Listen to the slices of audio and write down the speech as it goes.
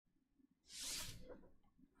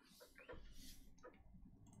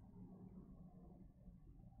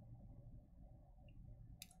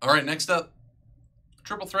All right, next up,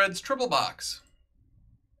 Triple Threads Triple Box.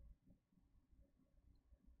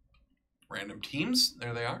 Random teams,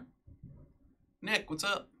 there they are. Nick, what's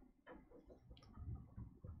up?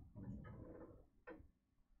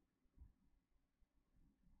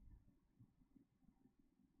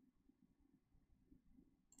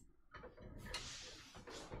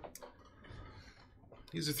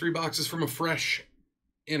 These are 3 boxes from a fresh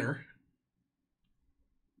inner.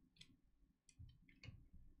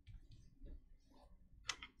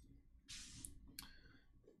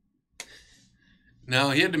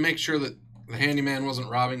 Now, he had to make sure that the handyman wasn't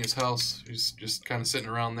robbing his house. He's just kind of sitting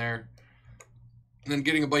around there. And then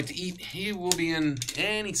getting a bite to eat. He will be in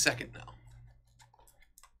any second now.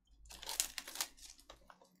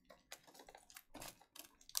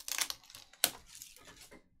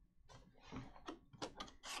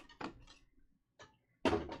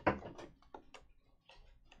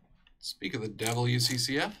 Speak of the devil,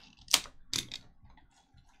 UCCF.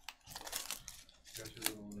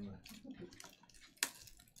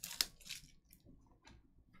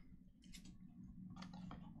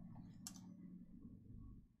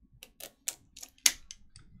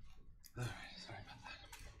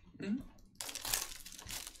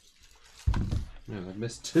 Yeah, I've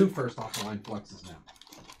missed 2 first offline fluxes now.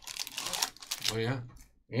 Oh, yeah.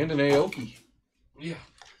 And an Aoki. Yeah.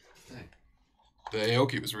 Dang. The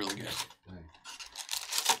Aoki was really good. Dang.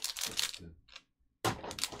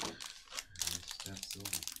 That's good.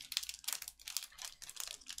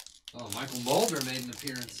 Oh, Michael Mulder made an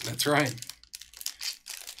appearance. That's right.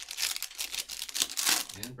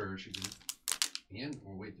 And Burge again. And,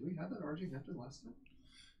 oh wait, do we have that RJ after last time?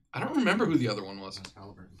 I don't remember who the other one was. That's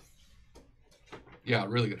Halliburton. Yeah,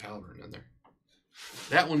 really good Halliburton in there.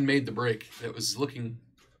 That one made the break. It was looking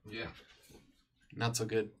not so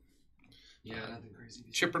good. Yeah, nothing crazy.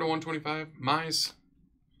 Chipper to 125. Mize.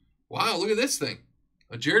 Wow, look at this thing.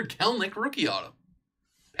 A Jared Kelnick rookie auto.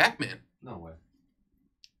 Pac-Man. No way.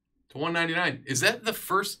 To 199. Is that the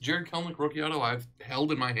first Jared Kelnick rookie auto I've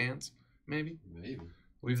held in my hands? Maybe. Maybe.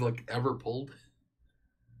 We've like ever pulled.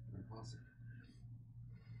 Possible.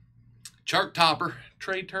 Chart topper.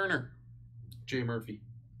 Trey Turner. Jay Murphy.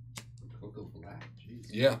 Coco Black. Jeez.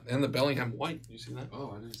 Yeah, and the Bellingham white. You see that?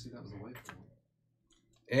 Oh, I didn't see that was a white one.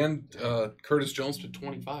 And Curtis Jones to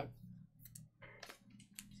 25.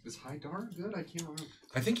 Is Haidar good? I can't remember.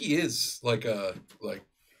 I think he is I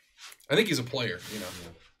think he's a player, you know.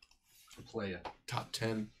 Yeah. A player. Top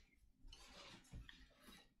 10.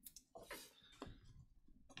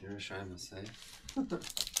 You're a shy, I must say.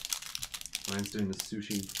 Mine's doing the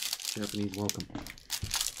sushi Japanese welcome.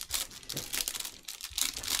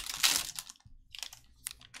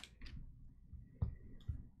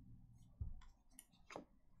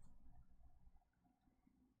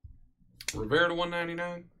 Rivera to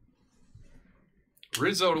 199.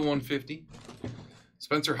 Rizzo to 150.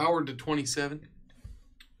 Spencer Howard to 27.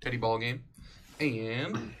 Teddy ball game.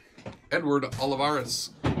 And Edward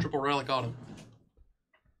Olivares, triple relic auto.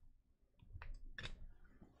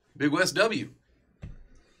 Big West W.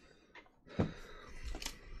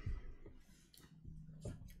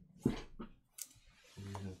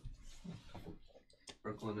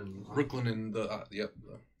 Brooklyn and the yep.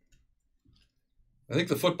 I think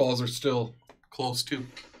the footballs are still close too.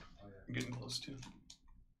 Oh, yeah. Getting close too.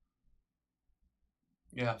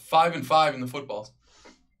 Yeah, 5-5 in the footballs.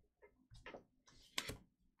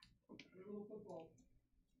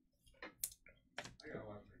 I gotta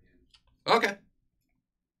wash my hands. Okay.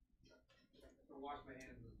 Wash my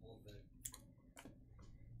hands this whole thing.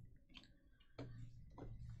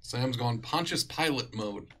 Sam's gone Pontius Pilate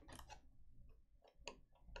mode.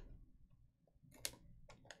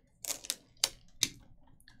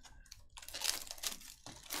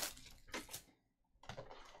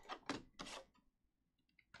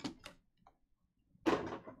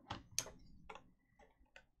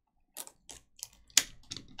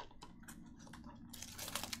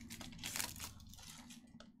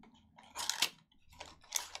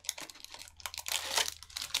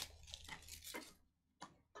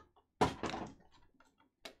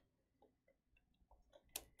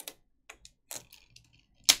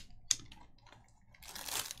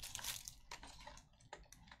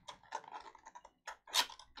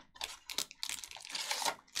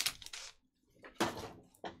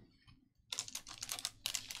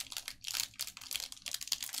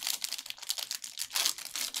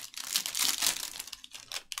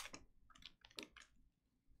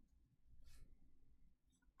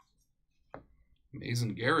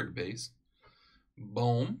 Mason Garrick base.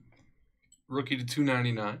 Bohm. Rookie to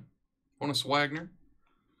 299. Honus Wagner.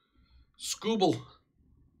 Scooble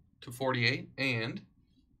to 48. And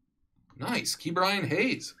Nice. Ke'Bryan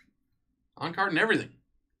Hayes. On card and everything.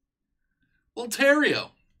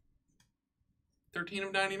 Ontario. 13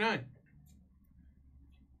 of 99.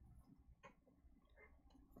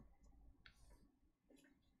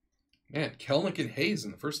 Man, Kelnick and Hayes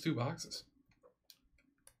in the first 2 boxes.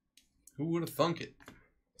 Who would have thunk it?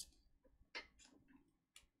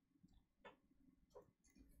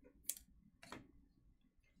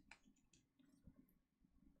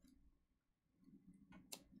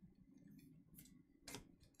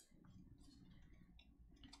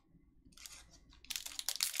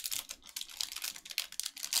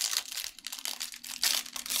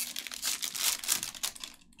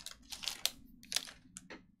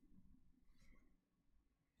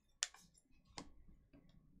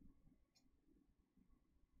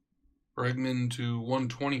 Bregman to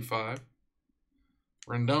 125.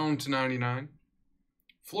 Rendon to 99.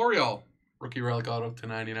 Florial, rookie relic auto to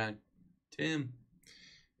 99. Tim.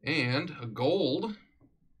 And a gold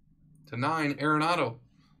to 9, Arenado,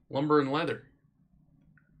 lumber and leather.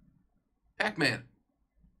 Pac-Man.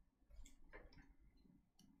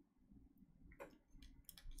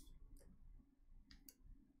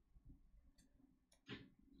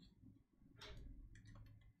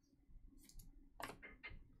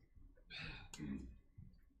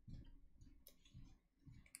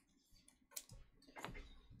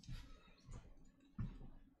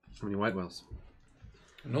 How many white whales?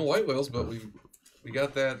 No white whales, but we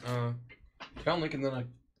got that Kelnick and then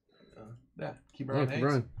that Ke'Bryan Hayes.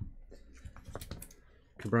 Ke'Bryan.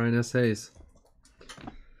 Ke'Bryan S. Hayes.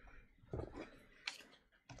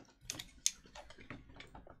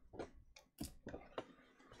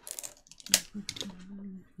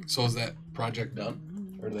 So is that project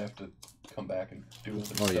done, or do they have to come back and do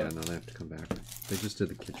it? Oh yeah, no, they have to come back. They just did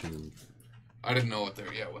the kitchen. And... I didn't know what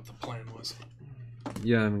the plan was.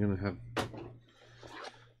 Yeah, I'm gonna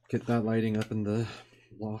get that lighting up in the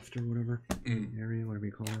loft or whatever area, whatever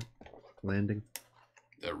you call it, landing.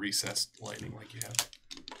 The recessed lighting, like you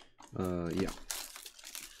have. Yeah.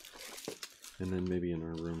 And then maybe in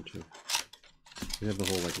our room too. We have the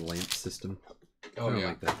whole like lamp system. Oh yeah.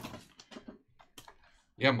 Like that.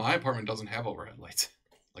 Yeah, my apartment doesn't have overhead lights.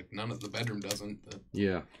 Like none of the bedroom doesn't.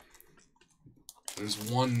 Yeah. There's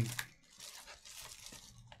one.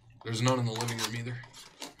 There's none in the living room either.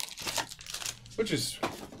 Which is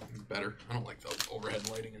better. I don't like the overhead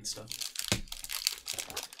lighting and stuff.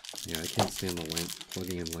 Yeah, I can't stand the lamp,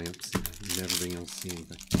 plugging in lamps and never being able to see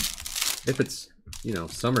anything. If it's,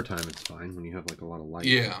 summertime, it's fine when you have like a lot of light.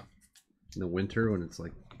 Yeah. In the winter when it's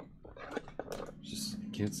like, just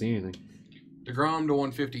can't see anything. DeGrom to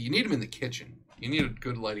 150. You need him in the kitchen. You need a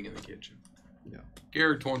good lighting in the kitchen. Yeah.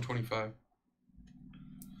 Garrett to 125.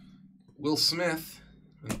 Will Smith,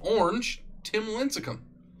 an orange, Tim Lincecum.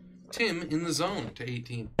 Tim in the zone to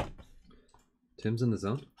 18. Tim's in the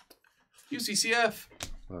zone? UCCF.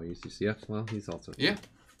 Oh, UCCF. Well, he's also. Yeah.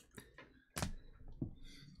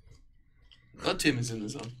 Tim is in the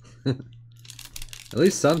zone. At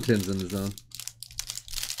least some Tim's in the zone.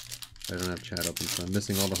 I don't have chat open, so I'm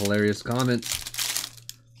missing all the hilarious comments.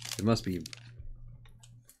 It must be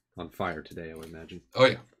on fire today, I would imagine. Oh,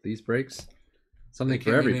 yeah. These breaks, something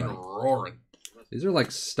for everybody. Roaring. These are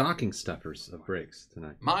like stocking stuffers of breaks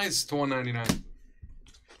tonight. Mize to 199.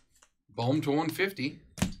 Bohm to 150.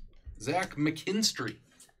 Zach McKinstry.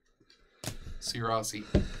 C. Rossi.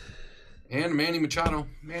 And Manny Machado.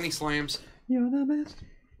 Manny slams. You're the best.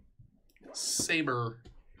 Saber.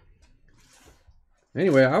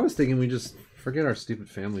 Anyway, I was thinking we just forget our stupid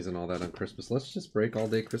families and all that on Christmas. Let's just break all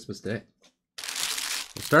day Christmas Day.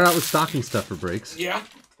 We'll start out with stocking stuffer breaks. Yeah.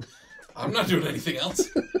 I'm not doing anything else.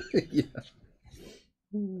 Yeah.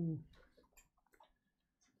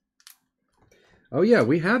 Oh yeah,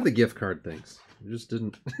 we have the gift card things. We just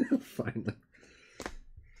didn't find them.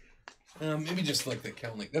 Maybe just like the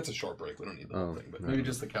Kelnick. That's a short break. We don't need the whole thing, but maybe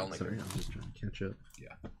just the Kelnick. Sorry, I'm just trying to catch up.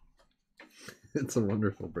 Yeah. It's a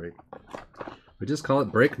wonderful break. We just call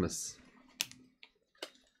it Breakmas.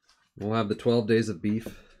 We'll have the 12 days of beef.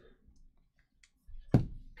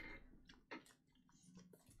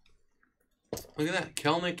 Look at that.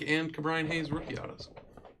 Kelnick and Ke'Bryan Hayes rookie autos.